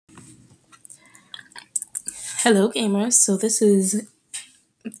Hello, gamers. So, this is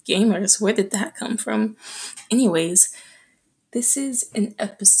gamers. Where did that come from? Anyways, this is an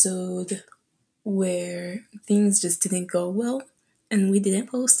episode where things just didn't go well and we didn't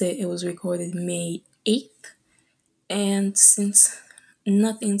post it. It was recorded May 8th. And since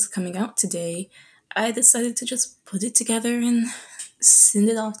nothing's coming out today, I decided to just put it together and send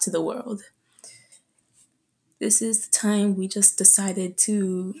it off to the world. This is the time we just decided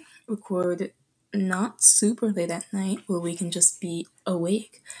to record not super late at night where we can just be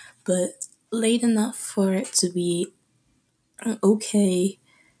awake, but late enough for it to be okay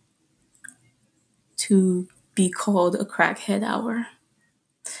to be called a crackhead hour.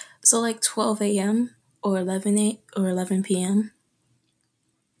 So like 12 a.m. or 11 p.m.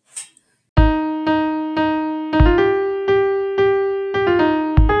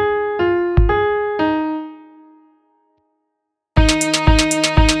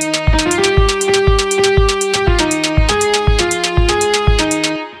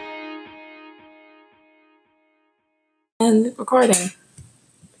 And recording.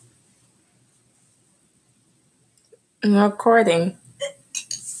 Recording.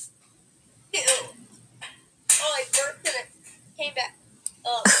 Ew. Oh, I burped and it came back.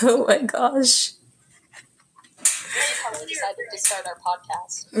 Oh my gosh. How we decided to start our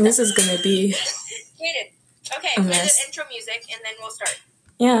podcast. This is gonna be Kaden. Okay, a play mess. the intro music and then we'll start.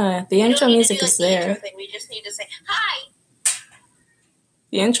 Yeah, the We intro don't need music to do, is the there. Intro thing. We just need to say hi.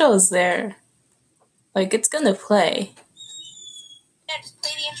 The intro is there. Like, it's gonna play. Yeah, just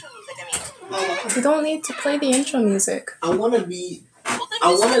play the intro music. You don't need to play the intro music. I want to be. Well, then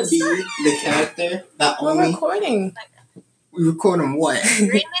I just want to be start. the character that We're only recording. we record on what?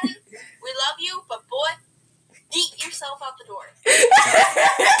 Raymond, we love you, but boy, yeet yourself out the door. Go.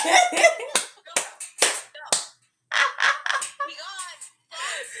 Be gone.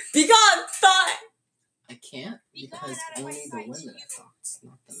 Be gone, thought! I can't Be because gone out of only my the sight, women so are you thoughts,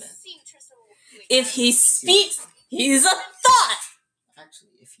 not the men. Sing Tristan. If he speaks, he's a thought!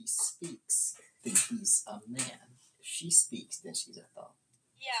 Actually, if he speaks, then he's a man. If she speaks, then she's a thought.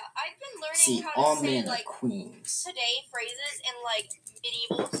 Yeah, I've been learning See, how all to say men are like queens. today phrases and like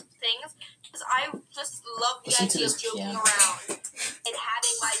medieval things because I just love the Listen to idea of this joking piano. around and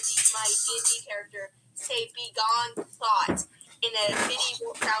having my D&D character say "begone thought" in a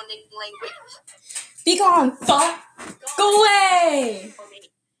medieval sounding language. Be gone, thought! Go away! For me.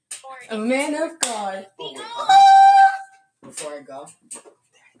 Or A man of God. be gone. Before I go,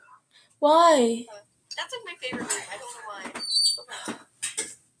 Why? That's like my favorite move. I don't know why.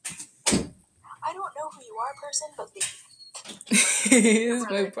 I don't know who you are, person, but He's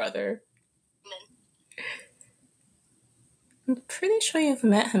my brother. I'm pretty sure you've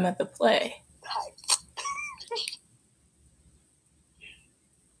met him at the play. hi.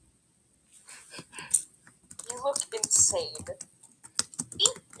 You look insane.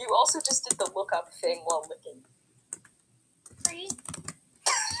 You also just did the look up thing while licking. Free.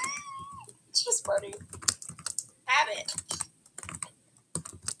 It's just funny. Have it.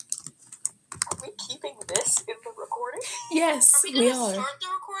 Are we keeping this in the recording? Yes, Are we we gonna are. start the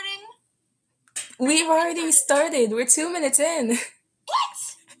recording? We've already started. We're 2 minutes in.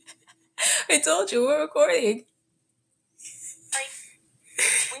 What? I told you we're recording.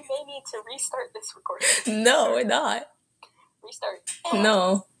 We may need to restart this recording. No, we're not. Restart.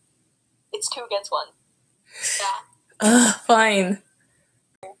 No. It's 2 against 1. Yeah. Fine.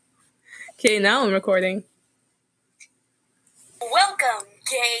 Okay, now I'm recording. Welcome,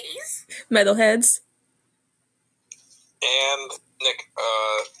 gays. Metalheads. And Nick,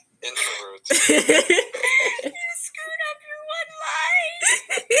 introverts. You screwed up your one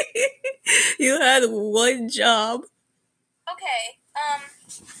line. You had one job. Okay,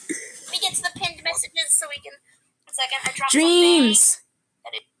 let me get to the pinned messages so we can. 1 second, I dropped Dreams. something.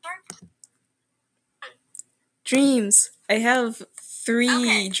 That is Dreams. I have 3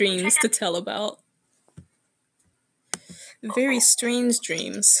 Okay, dreams check to out- tell about. Very strange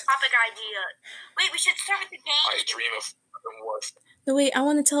dreams. topic idea. Wait, we should start with the I game. dream of what? No, wait. I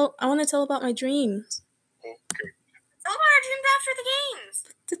want to tell about my dreams. Okay. Tell about our dreams after the games.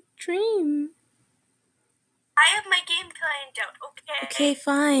 The dream. I have my game planned out. Okay. Okay,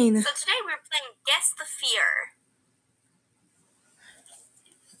 fine. So today we're playing Guess the Fear.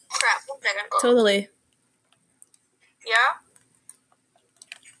 Crap. 1 second. Totally. Yeah.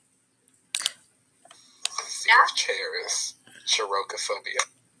 Fear of chairs. Chirocophobia.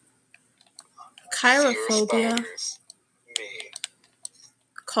 Fear of Chirophobia. spiders. Me.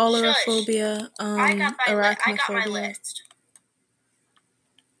 Choleraphobia. I got my Arachnophobia. list.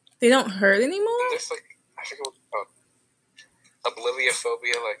 They don't hurt anymore? And there's like, I forget what,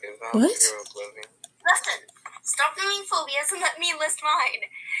 obliviophobia, like, is that What? fear of oblivion? Listen. Stop naming phobias and let me list mine.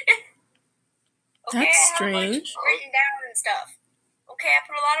 Okay, That's I have a bunch strange. written down and stuff. Okay, I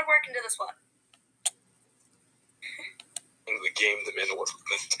put a lot of work into this one. The game the man was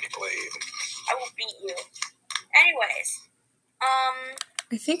meant to be played. I will beat you. Anyways, I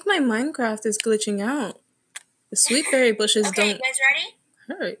think my Minecraft is glitching out. The sweet berry bushes okay, you don't guys ready?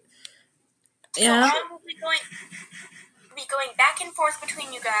 hurt. So Yeah. I will be going back and forth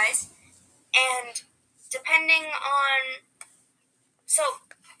between you guys, and depending on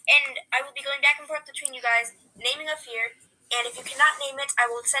I will be going back and forth between you guys, naming a fear, and if you cannot name it, I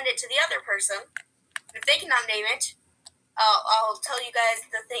will send it to the other person. And if they cannot name it, I'll tell you guys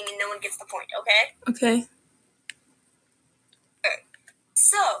the thing, and no one gets the point. Okay? Okay.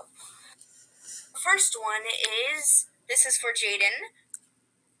 So, first one is this is for Jaden.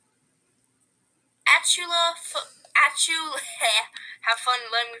 Have fun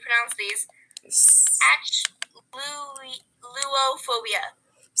letting me pronounce these. Achluophobia.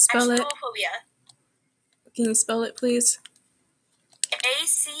 Spell it. Achluophobia. Can you spell it, please?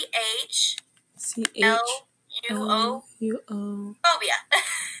 ACHLUO ACHLUO. phobia.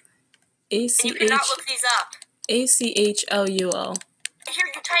 And you cannot look these up. ACHLUO. I hear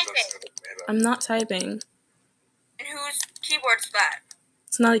you typing. I'm not typing. And whose keyboard's that?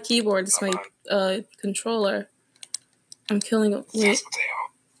 It's not a keyboard. It's my controller. I'm killing it. Wait.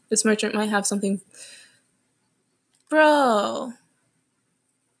 This merchant might have something. Bro.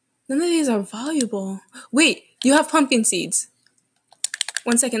 None of these are valuable. Wait. You have pumpkin seeds.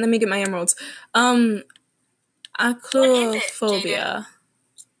 1 second. Let me get my emeralds. Acrophobia.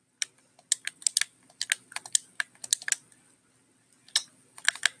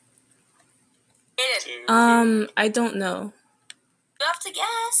 I don't know. You have to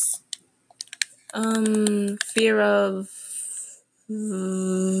guess. Fear of...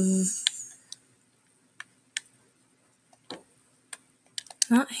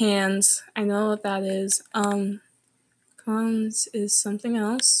 not hands. I know what that is. Clowns is something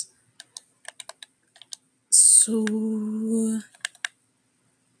else. So...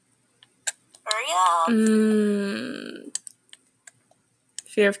 hurry up.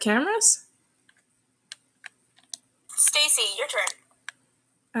 Fear of cameras? Stacy, your turn.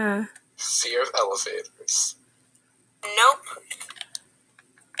 Fear of elevators. Nope.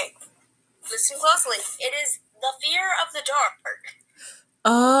 Okay. Listen closely. It is the fear of the dark.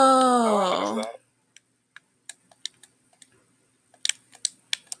 Oh.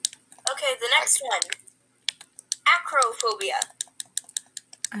 Okay, the next one. Acrophobia.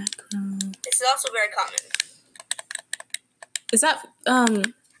 This is also very common. Is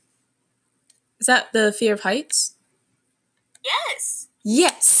that the fear of heights? Yes.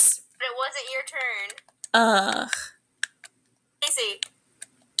 Yes. But it wasn't your turn. Stacy,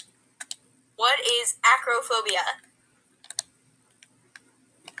 what is acrophobia?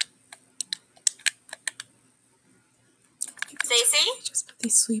 Stacy? Just put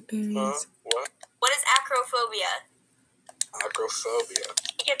these sweet berries. What? What is acrophobia? Acrophobia.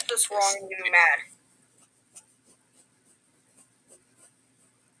 He gets this wrong and get mad.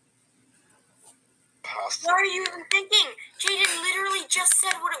 What are you even thinking? Jaden literally just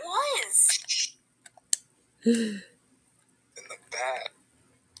said what it was. In the back.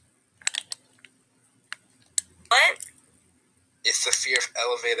 What? It's the fear of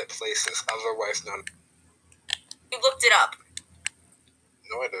elevated places, otherwise known. You looked it up.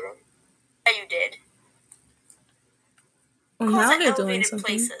 No, I didn't. Yeah, you did. Well, Calls now it they're doing elevated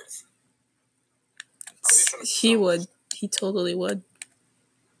something. places. He would. He totally would.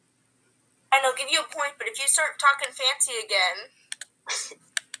 And I'll give you a point, but if you start talking fancy again...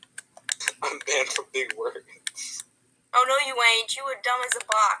 I'm banned from big words. Oh, no, you ain't. You were dumb as a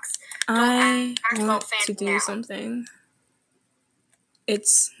box. I act want about to fancy do now. something.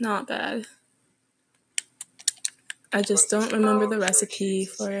 It's not bad. I just don't remember the recipe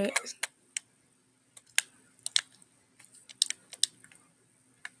for it.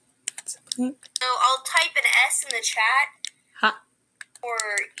 So I'll type an S in the chat Ha. for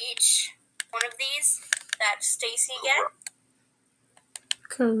each one of these that Stacy get.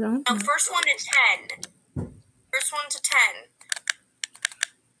 Corona. Now, first one to 10. First one to 10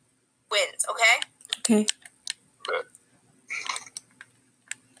 wins, okay? Okay.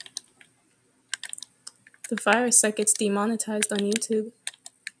 The virus that gets demonetized on YouTube.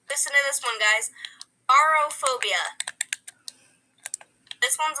 Listen to this one, guys. Arophobia.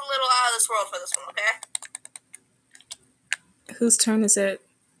 This one's a little out of this world for this one, okay? Whose turn is it?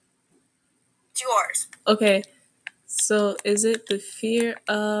 It's yours. Okay. So is it the fear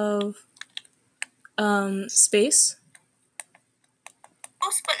of space?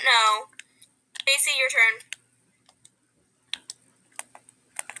 Close, but no. Stacy, your turn.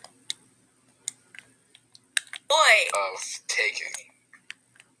 Boy, of taking.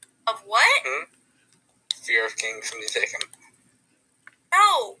 of what? Fear of getting something taken.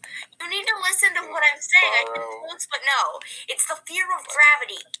 No, you need to listen to what I'm saying. I can quotes, but no. It's the fear of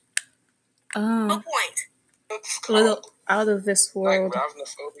gravity. No Oh, point. It's a little called out of this like world.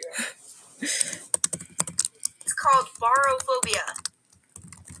 ravnophobia. It's called barophobia.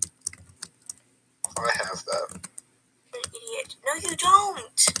 I have that. An idiot. No, you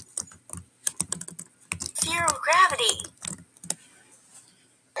don't. Fear of gravity.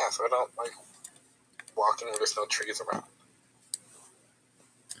 Yeah, so I don't like walking where there's no trees around.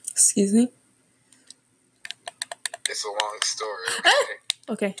 Excuse me? It's a long story. Okay?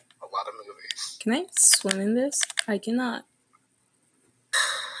 Okay. A lot of movies. Can I swim in this? I cannot.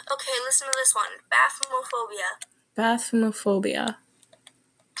 Okay, listen to this one. Bathmophobia. Bathmophobia.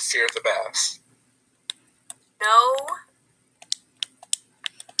 Fear of the baths. No.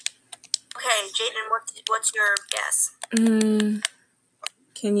 Okay, Jaden, what's your guess?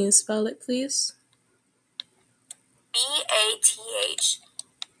 Can you spell it, please?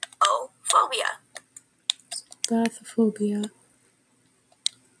 Batho phobia. Bathophobia.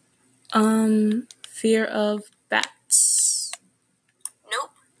 Fear of bats.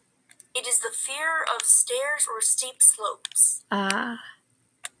 Nope. It is the fear of stairs or steep slopes. Ah.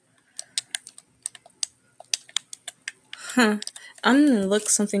 Huh. I'm gonna look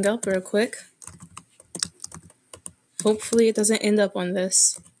something up real quick. Hopefully it doesn't end up on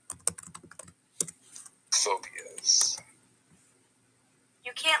this. Phobias.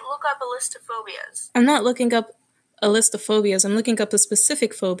 You can't look up a list of phobias. I'm not looking up a list of phobias. I'm looking up a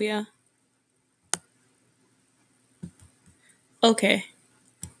specific phobia. Okay.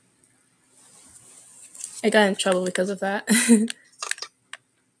 I got in trouble because of that.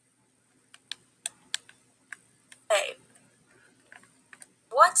 Okay.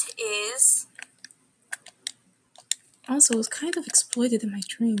 What is... Also, it was kind of exploited in my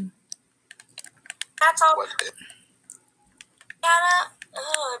dream. That's all. What is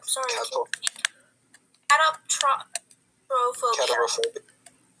Oh, I'm sorry. Catastrophophobia.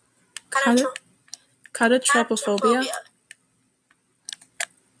 Catatrophobia. Catatropophobia?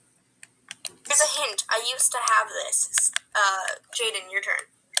 Here's a hint. I used to have this. Jaden, your turn.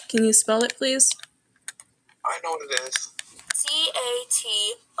 Can you spell it, please? I know what it is.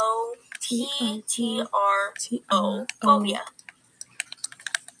 Catotro phobia.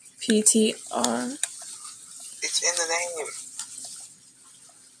 PTR. It's in the name.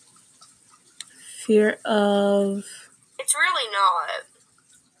 Fear of... It's really not.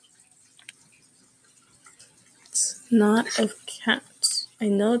 It's not of cats. I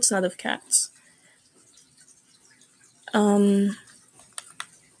know it's not of cats.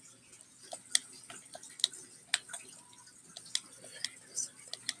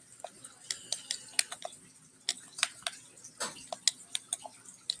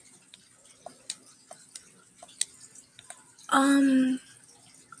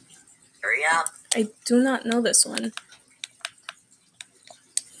 Hurry up. I do not know this one.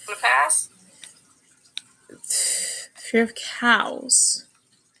 Wanna pass? Fear of cows.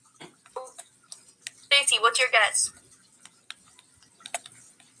 Stacy, what's your guess?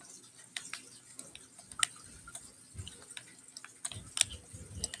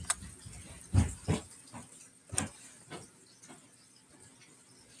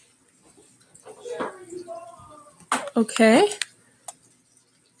 Okay.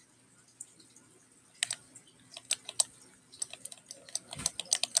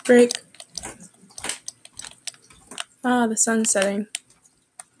 Break. Ah, the sun's setting.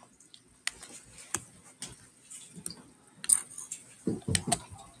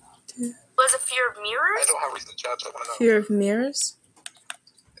 Was it fear of I mirrors? don't have reason to judge. I want to know. Fear of mirrors?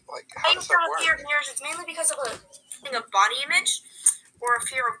 Like, I how used does to that have a work? fear of mirrors. It's mainly because of a thing of body image or a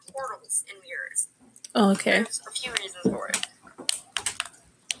fear of portals in mirrors. Oh, okay. There's a few reasons for it.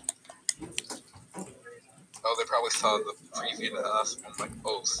 Oh, they probably saw the preview to us and like,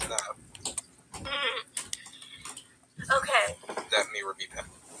 oh snap, Okay. that mirror be bad.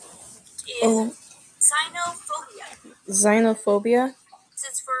 Is Oh, cynophobia. xenophobia? This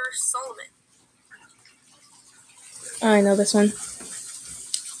is for Solomon. Oh, I know this one. What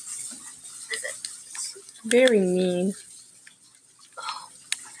is it? Very mean.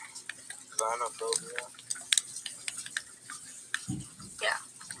 Xenophobia. Yeah.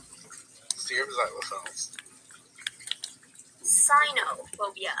 Fear of xylophones.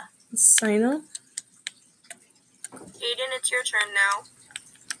 Cynophobia. Sino? Aiden, it's your turn now.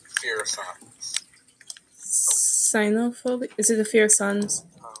 Fear of science. Sinophobia? Is it a fear of suns? Is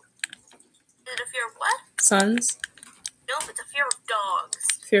it a fear of what? Suns? Nope, it's a fear of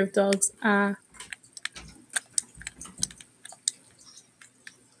dogs. Fear of dogs? Ah.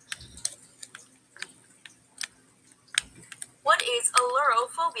 What is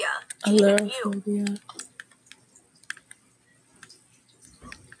allurophobia? Jaden, you.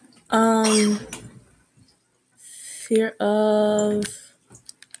 Allurophobia. Fear of.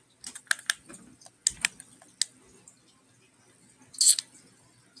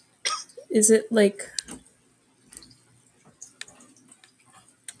 Is it like.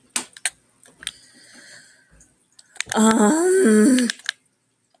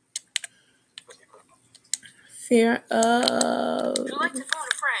 Fear of. Would you like to phone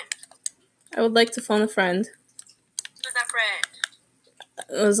a friend? I would like to phone a friend. Who's that friend?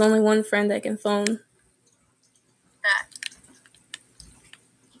 There's only one friend I can phone. That.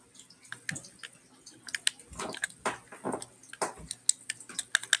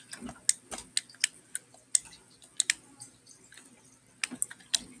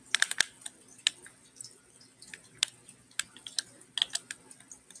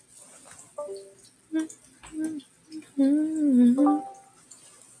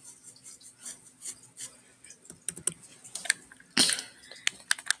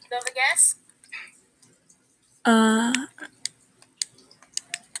 You have a guess?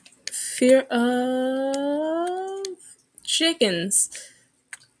 Fear of chickens.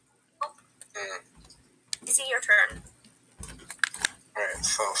 Is it your turn? Alright,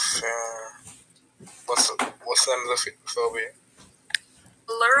 so what's the name of the phobia?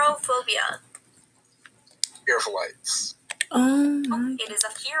 Allurophobia. Fear of lights. Oh my. It is a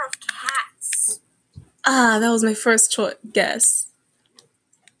fear of cats. That was my first guess.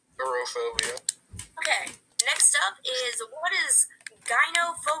 Aerophobia. Okay, next up is what is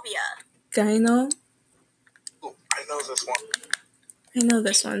gynophobia? Gyno. Ooh, I know this one. I know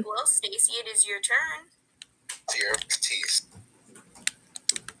this one. Well, Stacy, it is your turn. Fear of teeth.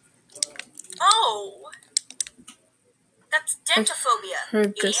 Oh, that's dentophobia.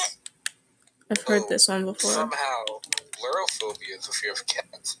 Heard idiot. this. I've heard this one before. Somehow, pleurophobia is a fear of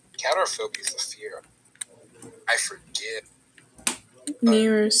cats. Catophobia is a fear. I forget.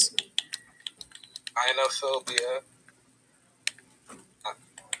 Mirrors. Gynophobia.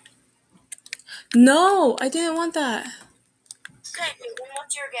 No, I didn't want that. Okay,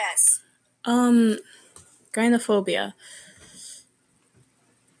 what's your guess? Gynophobia.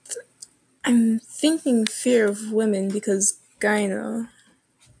 I'm thinking fear of women because gyno.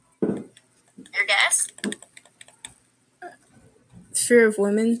 Your guess? Fear of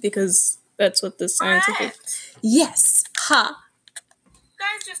women because that's what the scientific. Correct. Yes. Ha.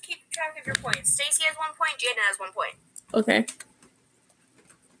 Guys, just keep track of your points. Stacy has 1 point. Jaden has 1 point. Okay.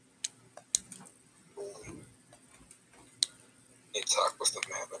 Need to talk with the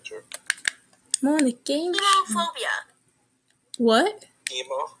manager. I'm on the game. Hemophobia. What?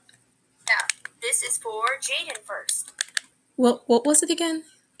 Emo. Yeah, this is for Jaden first. What was it again?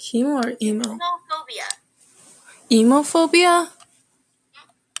 Chemo or emo? Hemophobia. Emophobia?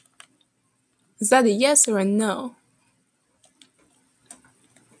 Is that a yes or a no?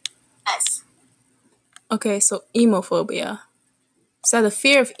 Yes. Okay, so emophobia. Is that a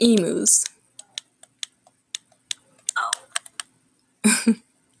fear of emus? Oh.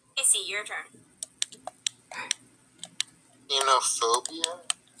 Stacy, your turn. Xenophobia?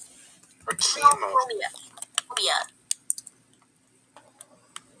 Or chemo? Hemophobia.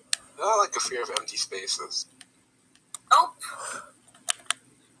 Not like a fear of empty spaces. Oh.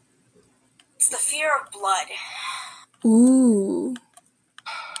 It's the fear of blood. Ooh.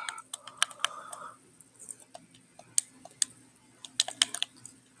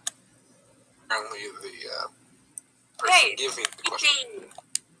 Apparently the person Okay, giving the question.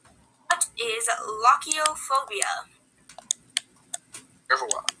 what is lochiophobia? Careful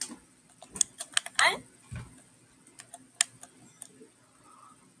what? What?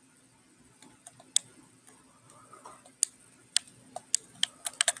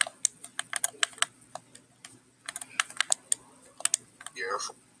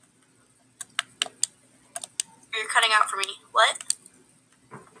 Careful. You're cutting out for me. What?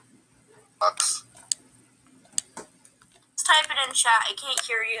 Bucks. Just type it in chat. I can't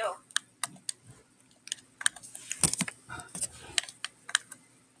hear you.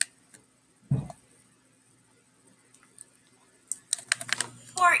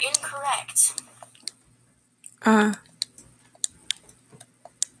 You are incorrect.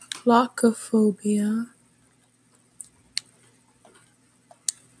 Lochophobia.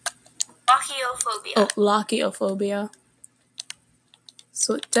 Lochiophobia. Oh, lochiophobia.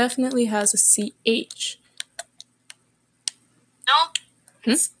 So it definitely has a CH. Nope.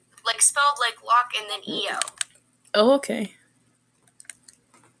 It's like spelled like lock and then EO. Oh, okay.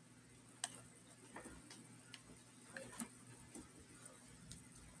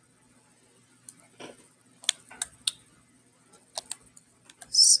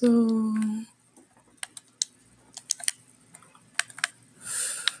 So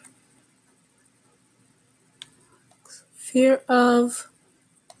fear of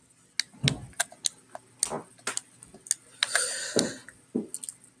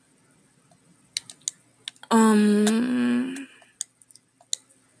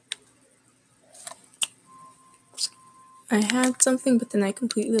I had something, but then I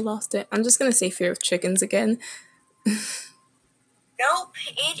completely lost it. I'm just gonna say fear of chickens again. Nope,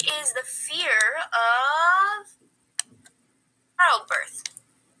 it is the fear of childbirth.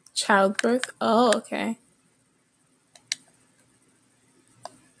 Childbirth? Oh, okay.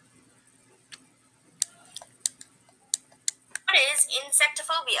 What is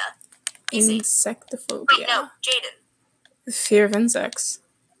insectophobia? Easy. Insectophobia. Wait, no, Jaden. Fear of insects.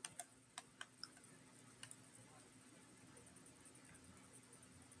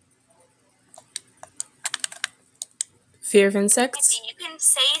 Fear of insects? Stacey, you can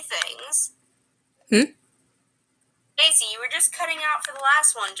say things. Hmm? Stacey, you were just cutting out for the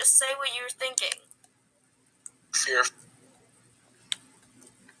last one. Just say what you were thinking. Fear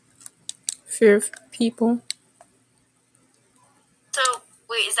Fear of people. So,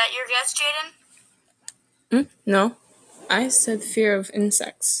 wait, is that your guess, Jaden? No. I said fear of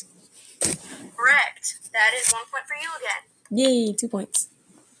insects. Correct. That is 1 point for you again. Yay, 2 points.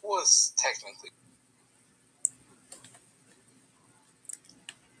 was technically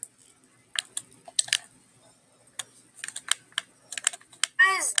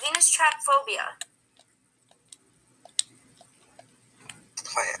What is Venus trap phobia?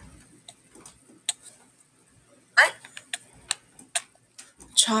 planned. What?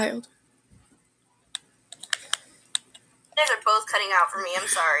 Child. You guys are both cutting out for me. I'm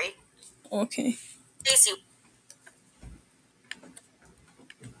sorry. Okay. Stacey.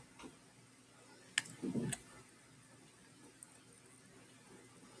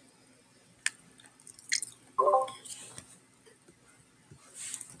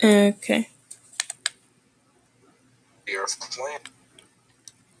 Okay. Fear of plant.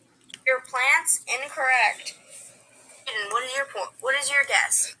 Your plants? Incorrect. Jaden, what is your point? What is your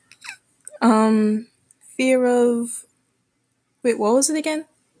guess? Fear of. Wait, what was it again?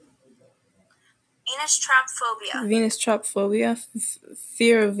 Venus trap phobia. Venus trap phobia.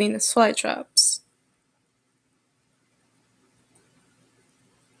 Fear of Venus flytraps.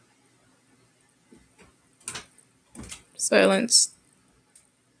 Silence.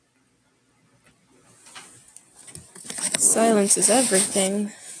 Silence is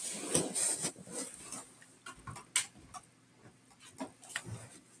everything.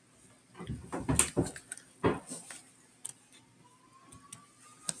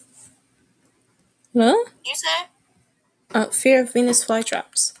 Huh? You say? Fear of Venus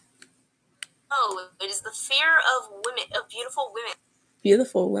flytraps. Oh, it is the fear of women, of beautiful women.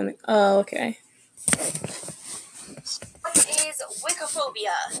 Beautiful women. Oh, okay. What is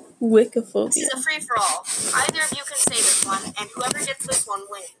wiccophobia? This Wiccophobia. is a free-for-all. Either of you can say this one, and whoever gets this one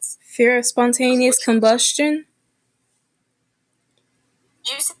wins. Fear of spontaneous combustion.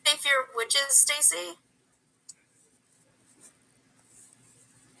 Did you say fear of witches, Stacey?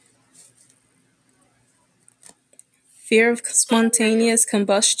 Fear of spontaneous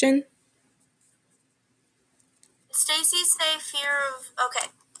combustion. Did Stacey say fear of... Okay,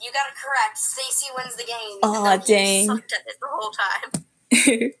 you got it correct. Stacey wins the game. Aw, dang. You sucked at it the whole time.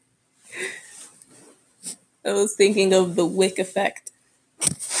 I was thinking of the wick effect.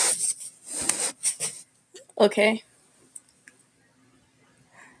 Okay.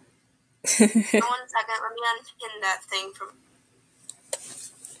 1 second, let me unpin that thing from...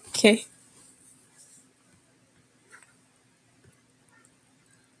 Okay.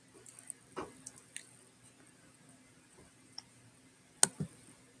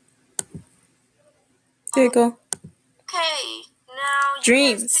 There you go. Okay, now you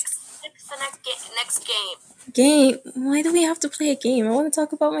Dreams. guys pick the next game. Game. Why do we have to play a game? I want to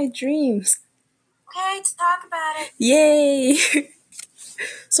talk about my dreams. Okay, to talk about it. Yay!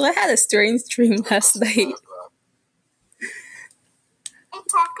 So I had a strange dream last night. Don't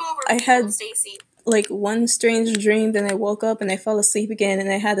talk over I people, had- Stacey. Like one strange dream, then I woke up and I fell asleep again,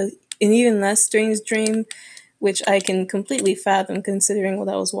 and I had an even less strange dream, which I can completely fathom considering what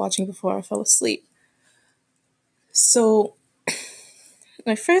I was watching before I fell asleep. So,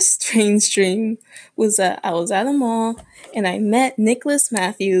 my first strange dream was that I was at a mall and I met Nicholas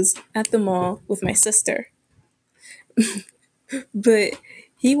Matthews at the mall with my sister. But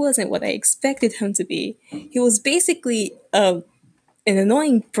he wasn't what I expected him to be. He was basically an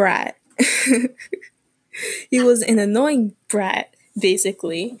annoying brat. He was an annoying brat,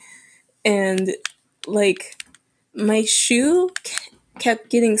 basically. And, like, my shoe kept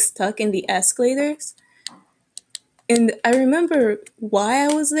getting stuck in the escalators. And I remember why I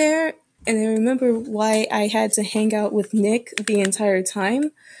was there, and I remember why I had to hang out with Nick the entire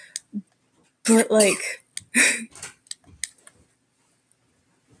time. But, like,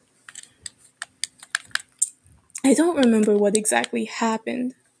 I don't remember what exactly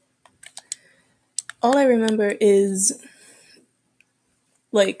happened. All I remember is,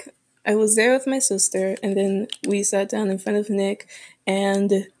 like, I was there with my sister, and then we sat down in front of Nick,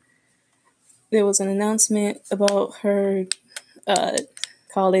 and there was an announcement about her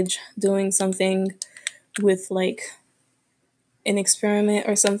college doing something with, like, an experiment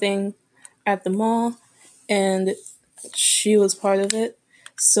or something at the mall, and she was part of it.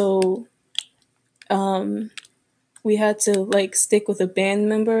 So we had to, like, stick with a band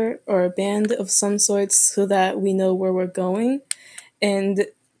member or a band of some sort so that we know where we're going. And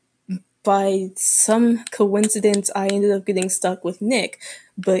by some coincidence, I ended up getting stuck with Nick,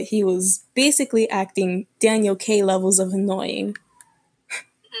 but he was basically acting Daniel K levels of annoying.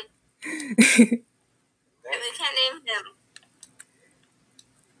 We can't name him.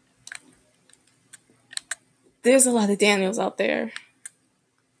 There's a lot of Daniels out there.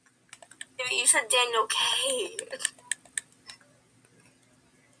 You said Daniel K.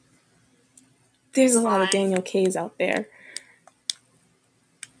 There's a lot of Daniel K's out there.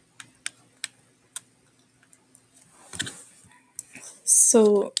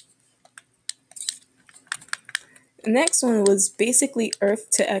 So the next one was basically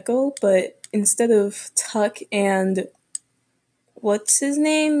Earth to Echo, but instead of Tuck and what's his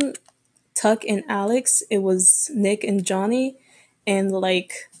name? Tuck and Alex, it was Nick and Johnny, and,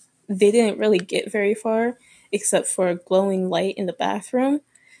 like, they didn't really get very far except for a glowing light in the bathroom.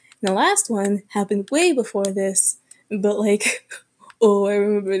 And the last one happened way before this, but, like, oh, I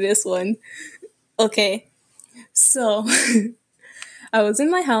remember this one. Okay, so I was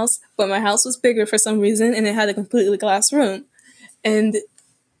in my house, but my house was bigger for some reason, and it had a completely glass room. And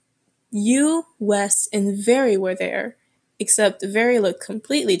you, Wes, and Very were there, except Very looked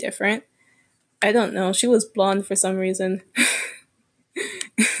completely different. I don't know, she was blonde for some reason.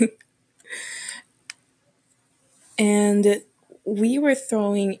 And we were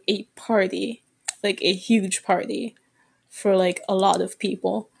throwing a party, like a huge party, for, like, a lot of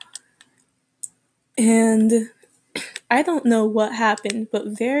people. And I don't know what happened,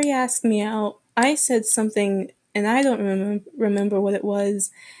 but Very asked me out. I said something, and I don't remember what it was.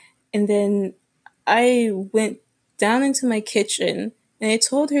 And then I went down into my kitchen, and I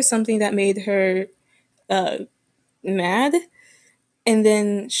told her something that made her mad. And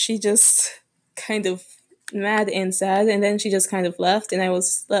then she just kind of mad and sad, and then she just kind of left, and I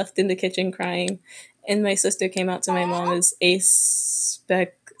was left in the kitchen crying. And my sister came out to my mom as a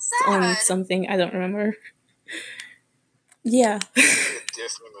spec on something, I don't remember. Yeah.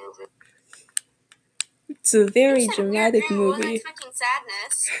 Different movie. It's a very You said dramatic weird dream. I wasn't movie. expecting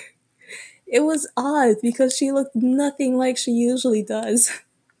sadness. It was odd because she looked nothing like she usually does.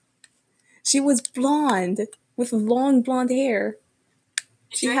 She was blonde with long blonde hair.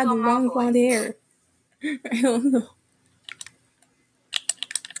 She had Draco long Malfoy. blonde hair. I don't know.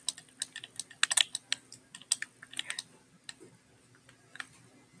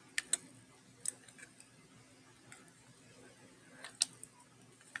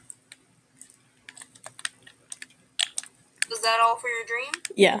 Was that all for your dream?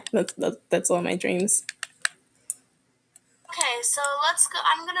 Yeah, that's all my dreams. Okay, so let's go.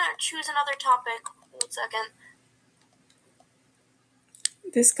 I'm gonna choose another topic. 1 second.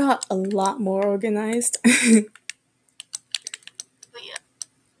 This got a lot more organized. But yeah.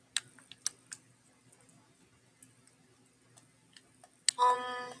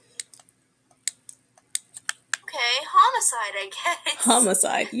 Okay, homicide, I guess.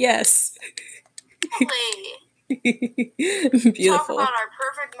 Homicide, yes. Beautiful. Talk about our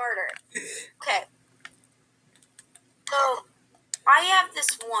perfect murder. Okay. So, I have this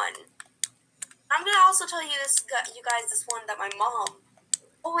one. I'm gonna also tell you guys this one that my mom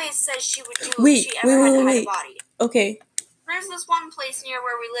always says she would do if she ever had to hide a body. Okay. There's this one place near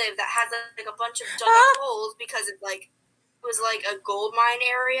where we live that has like a bunch of dug up holes because it was like a gold mine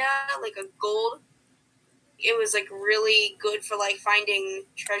area, like a gold. It was like really good for like finding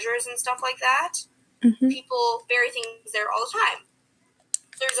treasures and stuff like that. Mm-hmm. People bury things there all the time.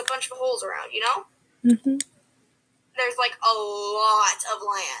 There's a bunch of holes around, you know? Mm-hmm. There's like a lot of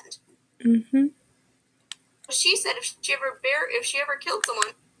land. Mm-hmm. She said if she ever killed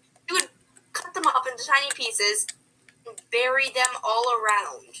someone, she would cut them up into tiny pieces and bury them all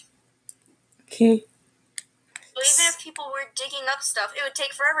around. Okay. So even if people were digging up stuff, it would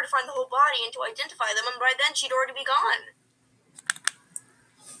take forever to find the whole body and to identify them, and by then she'd already be gone.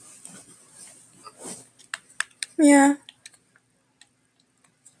 Yeah.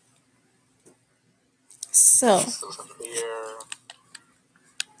 So, Fear.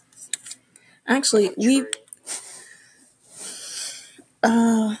 actually, we Tree.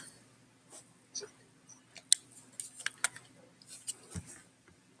 uh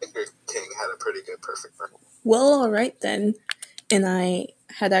King had a pretty good perfect record. well, all right then. And I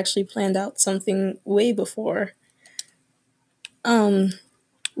had actually planned out something way before.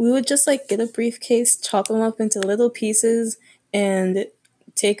 We would just like get a briefcase, chop them up into little pieces, and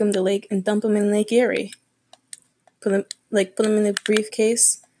take them to lake and dump them in Lake Erie. Put them in a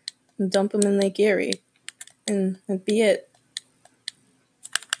briefcase and dump them in Lake Erie, and that'd be it.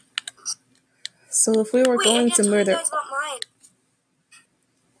 So if we were Wait, I going didn't to tell you murder, guys about mine.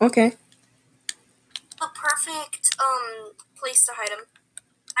 okay, The perfect place to hide them.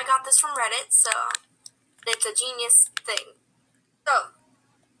 I got this from Reddit, so it's a genius thing. So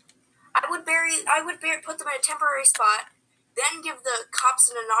I would put them in a temporary spot, then give the cops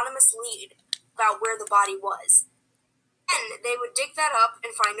an anonymous lead about where the body was. Then they would dig that up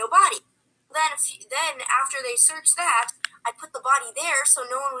and find no body. Then after they searched that, I put the body there so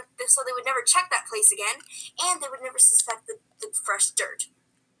they would never check that place again, and they would never suspect the fresh dirt.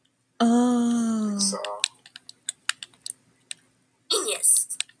 oh, So Genius.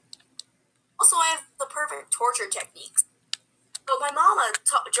 Also, I have the perfect torture techniques. So my mama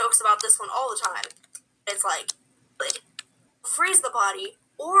jokes about this one all the time. It's like, freeze the body,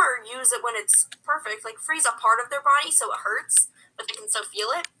 or use it when it's perfect, like freeze a part of their body so it hurts, but they can still feel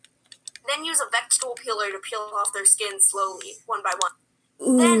it. Then use a vegetable peeler to peel off their skin slowly, one by one.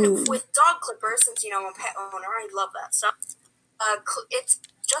 ooh, Then with dog clippers, since I'm a pet owner, I love that stuff. It's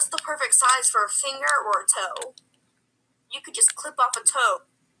just the perfect size for a finger or a toe. You could just clip off a toe,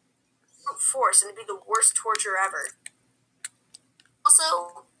 brute force, and it'd be the worst torture ever.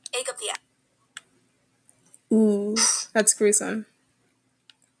 Also, egg up the ass. ooh, that's gruesome.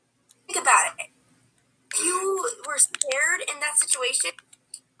 Think about it. If you were scared in that situation,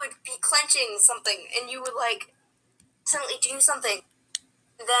 you would be clenching something, and you would suddenly do something.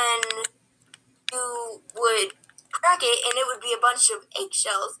 Then you would crack it, and it would be a bunch of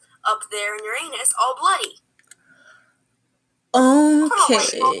eggshells up there in your anus, all bloody.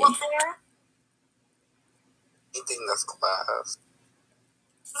 Okay. Up there, anything that's glass.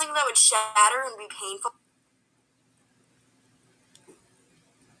 something that would shatter and be painful.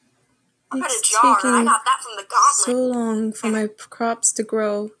 I got a It's jar, and I taking got that from the gauntlet. so long for my crops to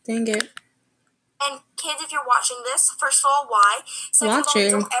grow. Dang it. And kids, if you're watching this, first of all, why? Second of all,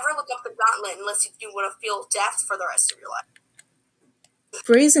 Watching. don't ever look up the gauntlet unless you want to feel death for the rest of your life.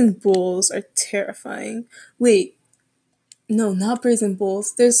 Brazen bulls are terrifying. Wait, no, not brazen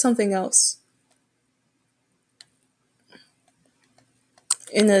bulls. There's something else.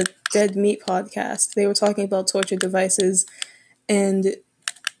 In a Dead Meat podcast, they were talking about torture devices, and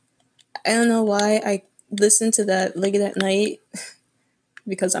I don't know why I listened to that late at night,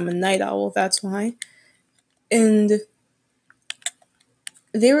 because I'm a night owl, that's why. And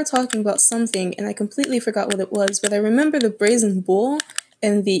they were talking about something, and I completely forgot what it was, but I remember the brazen bull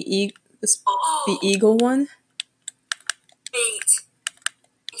and the eagle one. Wait.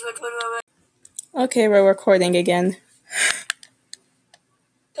 Okay, we're recording again.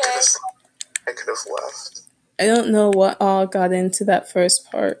 Okay. I could have left. I don't know what all got into that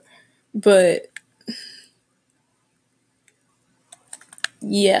first part, but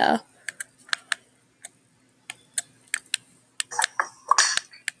yeah.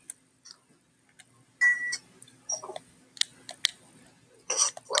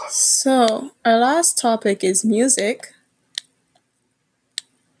 So, our last topic is music.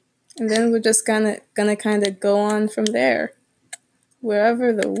 And then we're just gonna kind of go on from there.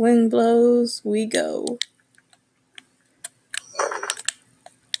 Wherever the wind blows, we go.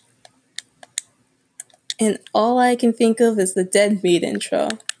 And all I can think of is the Dead Meat intro.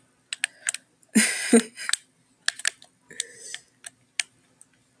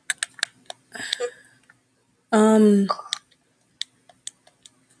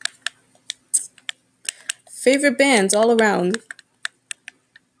 Favorite bands all around.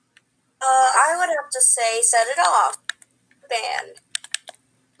 I would have to say Set It Off band.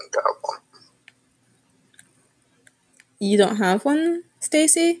 Got one. You don't have one,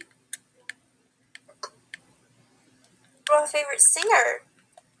 Stacy? My favorite singer.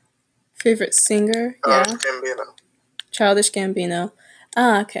 Favorite singer? Yeah. Gambino. Childish Gambino.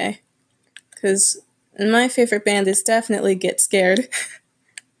 Ah, okay. Because my favorite band is definitely Get Scared.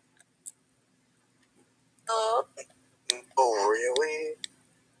 Oh, really?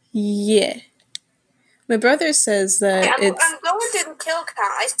 Yeah. My brother says that I'm going through the kill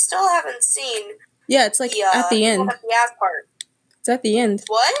count. I still haven't seen Yeah, it's like at the end. At the ass part. It's at the end.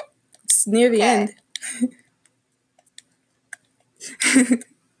 What? It's near the Okay. end.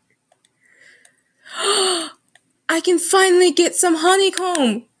 I can finally get some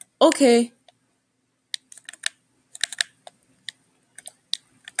honeycomb. Okay.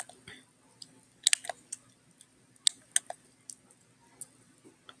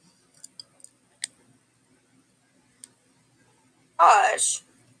 Gosh.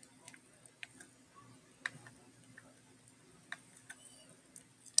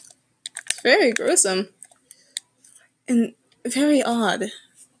 It's very gruesome. And very odd.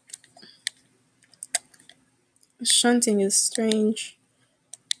 Shunting is strange.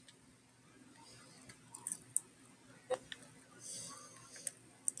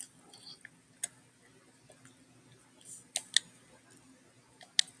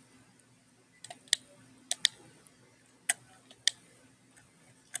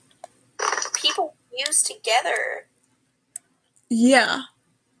 People fuse together. Yeah.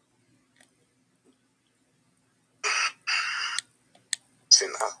 See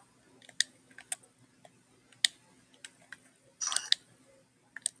now.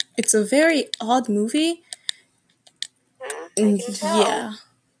 It's a very odd movie. I And can tell. yeah.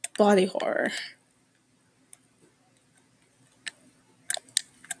 Body horror.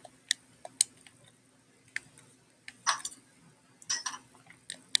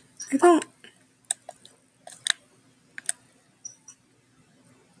 I don't.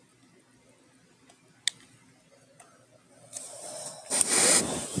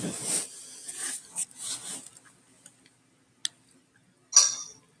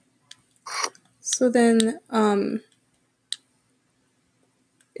 So then,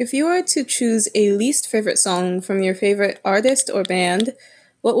 if you were to choose a least favorite song from your favorite artist or band,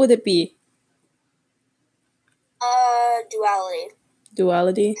 what would it be? Duality.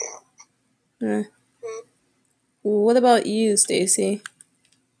 Duality? What about you, Stacy?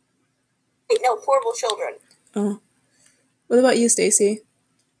 Wait, no, Horrible Children. Oh. What about you, Stacy?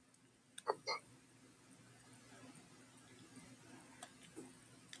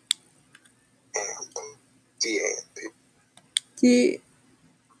 The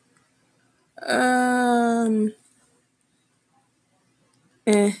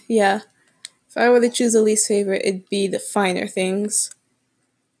Yeah. If I were to choose a least favorite, it'd be The Finer Things.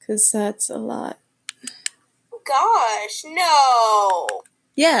 Because that's a lot. Gosh, no.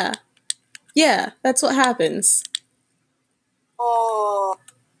 Yeah. Yeah, that's what happens. Oh.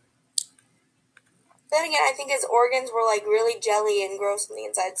 Then again, I think his organs were like really jelly and gross on the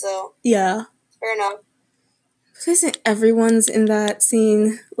inside, so Yeah. fair enough. But isn't everyone's in that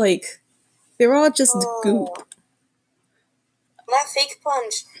scene? Like, they're all just goop. That fake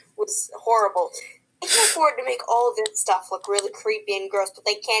punch was horrible. They can afford to make all of this stuff look really creepy and gross, but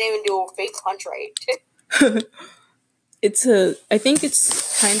they can't even do a fake punch right. I think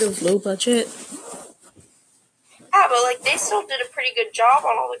it's kind of low budget. Yeah, but like they still did a pretty good job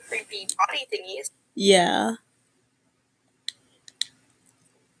on all the creepy body thingies. Yeah.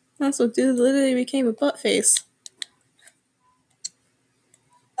 Also, dude literally became a butt face.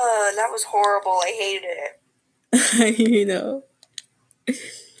 That was horrible. I hated it. You know.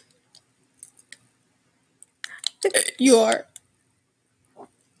 You are.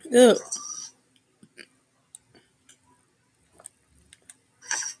 Ugh.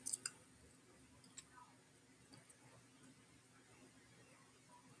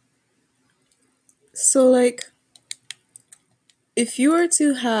 So, like, if you were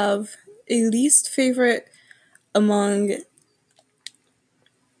to have a least favorite among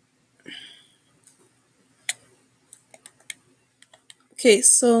okay,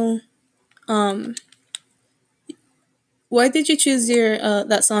 so why did you choose your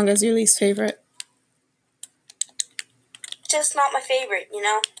that song as your least favorite? Just not my favorite, you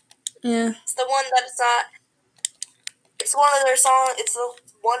know? Yeah. It's the one that it's not. It's one of their songs. It's the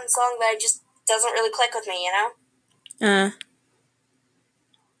one song that just doesn't really click with me, you know?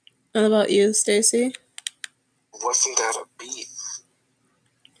 What about you, Stacy? wasn't that a beat?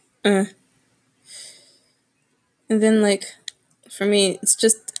 And then, like, for me, it's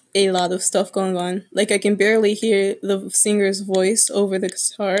just a lot of stuff going on. Like, I can barely hear the singer's voice over the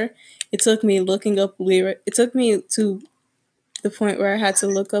guitar. It took me looking up lyric. It took me to the point where I had to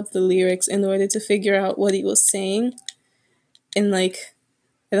look up the lyrics in order to figure out what he was saying. And, like,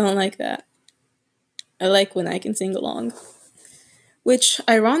 I don't like that. I like when I can sing along. Which,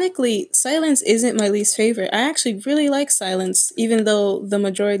 ironically, Silence isn't my least favorite. I actually really like Silence, even though the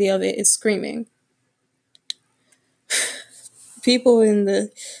majority of it is screaming. People in the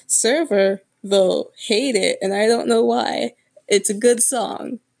server, though, hate it, and I don't know why. It's a good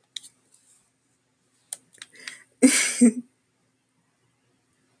song.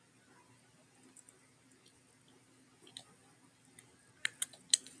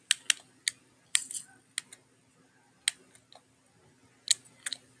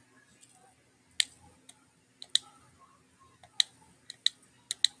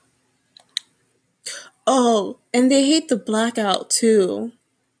 Oh, and they hate the blackout too.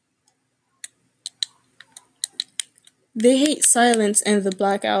 They hate Silence and the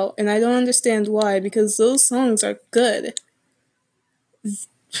Blackout, and I don't understand why, because those songs are good.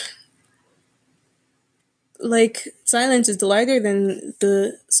 Like, Silence is lighter than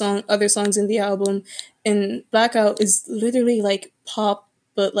the other songs in the album, and Blackout is literally like pop,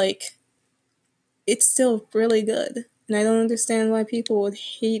 but like, it's still really good. And I don't understand why people would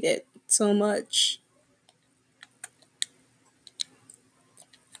hate it so much.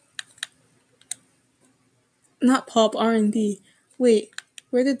 Not pop, R&B. Wait,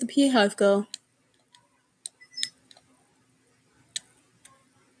 where did the Beehive go?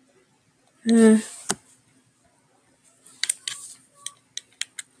 Uh,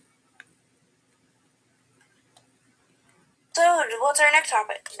 So, what's our next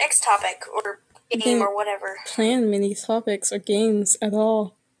topic? Or game, or whatever. Plan many topics or games at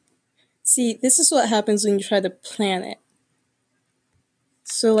all. See, this is what happens when you try to plan it.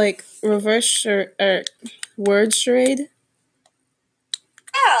 So, like, reverse or word charade?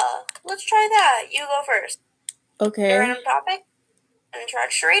 Yeah, let's try that. You go first. Okay. A random topic, and try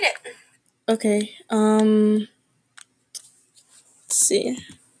to charade it. Okay, let's see.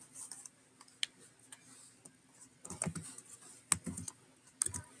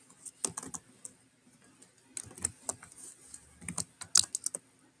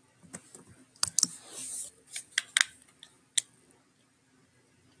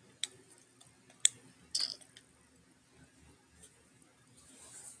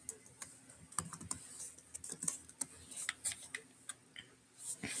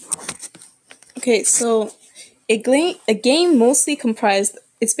 Okay, so a game mostly comprised,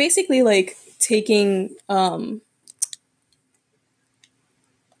 it's basically like taking,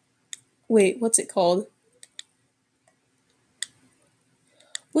 wait, what's it called?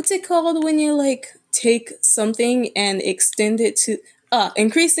 What's it called when you like take something and extend it to,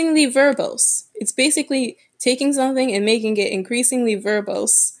 increasingly verbose. It's basically taking something and making it increasingly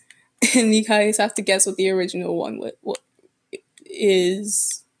verbose. And you guys have to guess what the original one what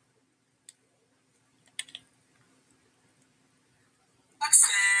is.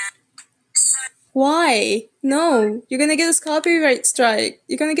 Why? No, you're gonna get us copyright strike.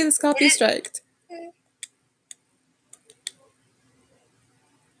 You're gonna get us copy striked.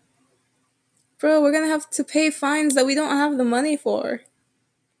 Bro, we're gonna have to pay fines that we don't have the money for.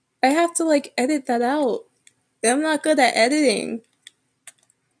 I have to like edit that out. I'm not good at editing.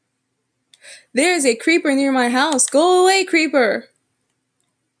 There's a creeper near my house. Go away, creeper.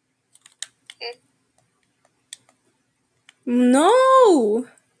 No.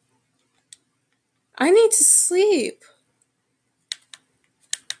 I need to sleep.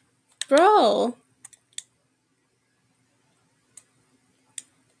 Bro.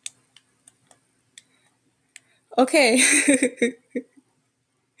 Okay.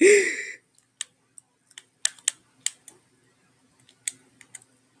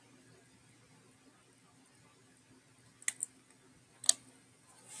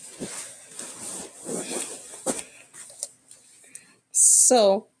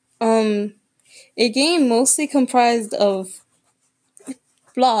 So, a game mostly comprised of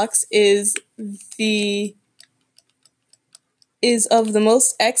blocks is of the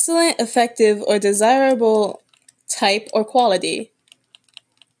most excellent, effective, or desirable type or quality.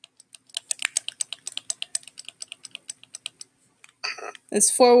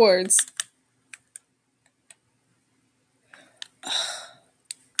 It's 4 words.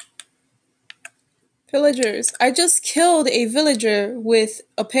 Villagers. I just killed a villager with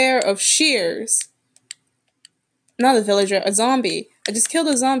a pair of shears. Not a villager, a zombie. I just killed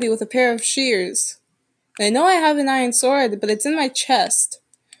a zombie with a pair of shears. I know I have an iron sword, but it's in my chest.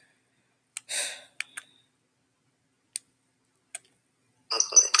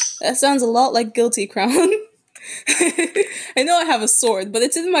 That sounds a lot like Guilty Crown. I know I have a sword, but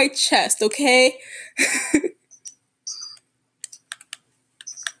it's in my chest, okay?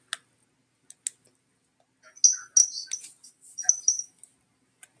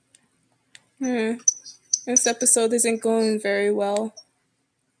 This episode isn't going very well.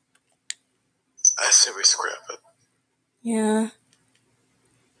 I say we scrap it. Yeah.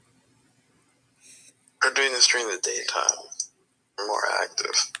 We're doing this during the daytime. We're more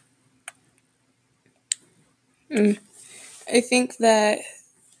active. I think that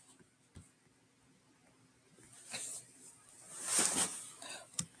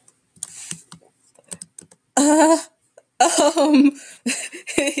Um,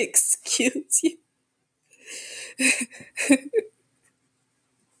 excuse you.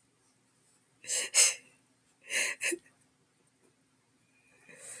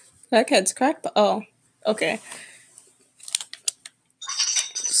 Crackheads crack. Oh, okay.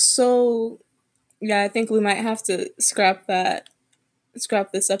 So yeah, I think we might have to scrap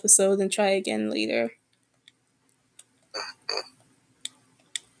this episode and try again later.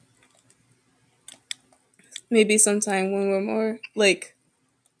 Maybe sometime when we're more like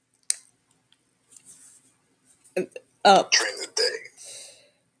up. During the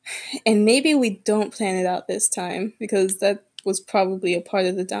day. And maybe we don't plan it out this time because that was probably a part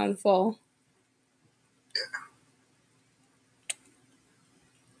of the downfall.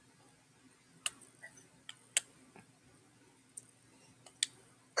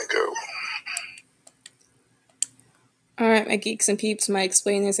 I go. Alright, my geeks and peeps, my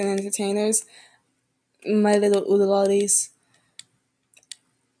explainers and entertainers, my little oodalotties,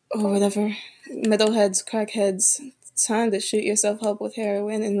 or whatever, metalheads, crackheads, time to shoot yourself up with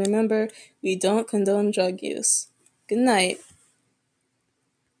heroin, and remember, we don't condone drug use. Good night.